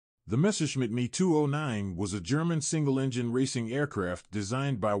The Messerschmitt Me 209 was a German single-engine racing aircraft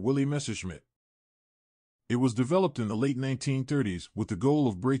designed by Willy Messerschmitt. It was developed in the late 1930s with the goal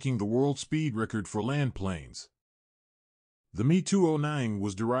of breaking the world speed record for land planes. The Me 209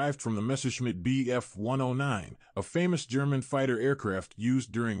 was derived from the Messerschmitt Bf 109, a famous German fighter aircraft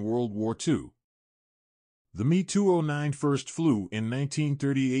used during World War II. The Me 209 first flew in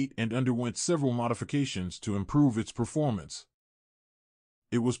 1938 and underwent several modifications to improve its performance.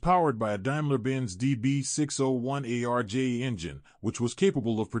 It was powered by a Daimler-Benz DB 601 ARJ engine, which was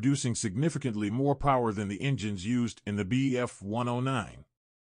capable of producing significantly more power than the engines used in the Bf 109.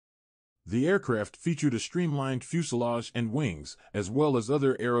 The aircraft featured a streamlined fuselage and wings, as well as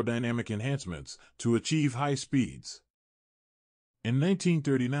other aerodynamic enhancements, to achieve high speeds. In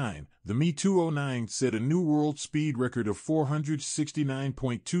 1939, the Me 209 set a new world speed record of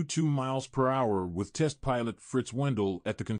 469.22 miles per hour with test pilot Fritz Wendel at the